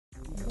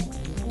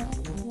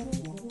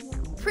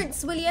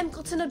Prince William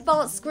got an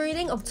advanced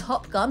screening of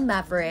Top Gun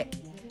Maverick.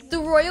 The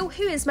royal,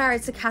 who is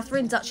married to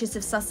Catherine, Duchess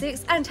of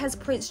Sussex, and has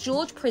Prince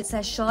George,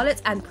 Princess Charlotte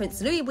and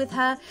Prince Louis with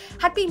her,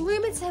 had been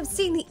rumoured to have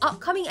seen the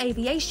upcoming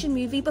aviation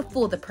movie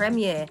before the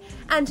premiere,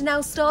 and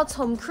now star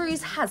Tom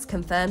Cruise has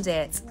confirmed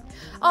it.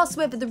 Asked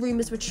whether the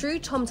rumours were true,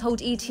 Tom told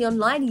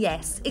ETOnline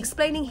yes,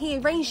 explaining he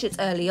arranged it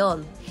early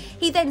on.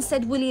 He then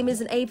said William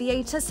is an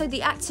aviator, so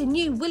the actor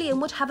knew William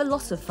would have a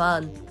lot of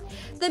fun.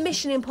 The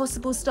Mission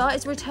Impossible star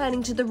is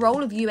returning to the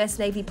role of US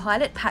Navy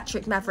pilot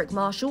Patrick Maverick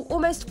Marshall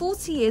almost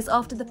 40 years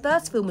after the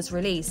first film was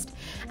released,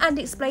 and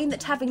explained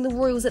that having the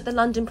royals at the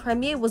London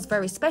premiere was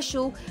very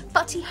special,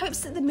 but he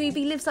hopes that the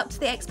movie lives up to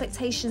the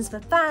expectations for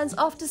fans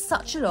after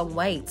such a long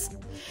wait.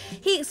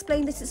 He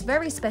explained that it's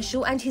very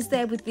special and he's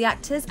there with the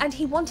actors and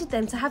he wanted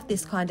them to have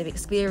this kind of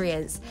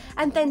experience,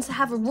 and then to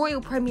have a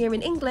royal premiere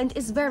in England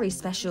is very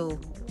special.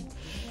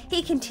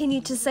 He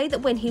continued to say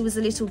that when he was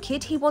a little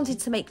kid, he wanted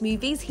to make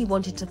movies, he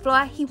wanted to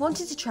fly, he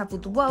wanted to travel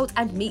the world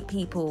and meet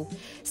people,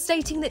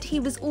 stating that he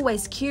was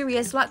always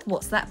curious, like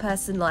what's that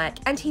person like,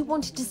 and he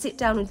wanted to sit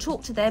down and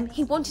talk to them,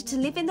 he wanted to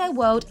live in their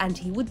world and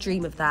he would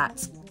dream of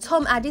that.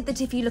 Tom added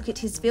that if you look at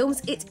his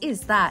films, it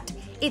is that.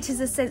 It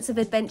is a sense of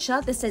adventure,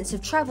 the sense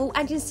of travel,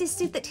 and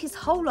insisted that his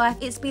whole life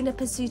it's been a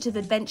pursuit of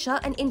adventure,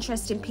 an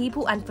interest in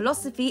people and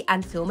philosophy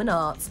and film and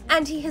art.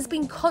 And he has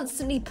been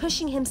constantly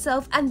pushing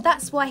himself, and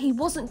that's why he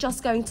wasn't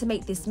just going to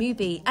make this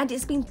movie, and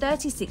it's been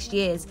 36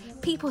 years.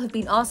 People have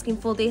been asking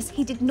for this,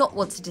 he did not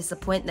want to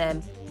disappoint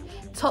them.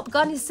 Top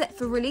Gun is set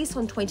for release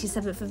on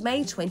 27th of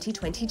May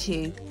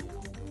 2022.